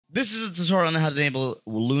This is a tutorial on how to enable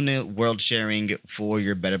Luna world sharing for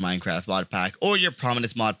your Better Minecraft mod pack or your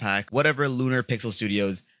Prominence mod pack, whatever lunapixel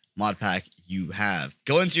Studios mod pack you have.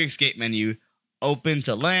 Go into your escape menu, open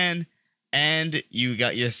to LAN, and you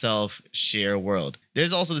got yourself share world.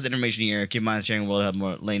 There's also this information here. Keep in mind, sharing world will have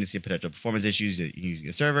more latency and potential performance issues using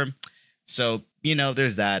a server. So,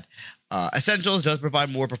 there's that. Essentials does provide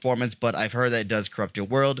more performance, but I've heard that it does corrupt your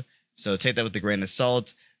world. So take that with a grain of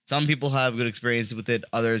salt. Some people have good experience with it.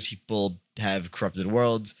 Others people have corrupted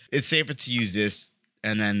worlds. It's safer to use this,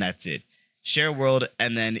 and then that's it. Share world,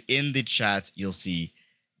 and then in the chat, you'll see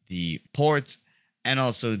the ports and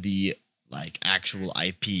also the actual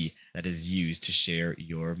IP that is used to share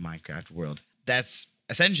your Minecraft world. That's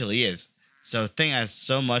essentially it. So thank you guys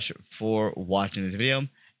so much for watching this video.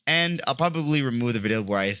 And I'll probably remove the video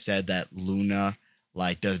where I said that Luna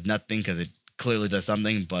does nothing, because it clearly does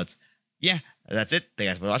something. But yeah, that's it. Thank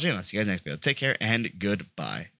you guys for watching, and I'll see you guys next video. Take care and goodbye.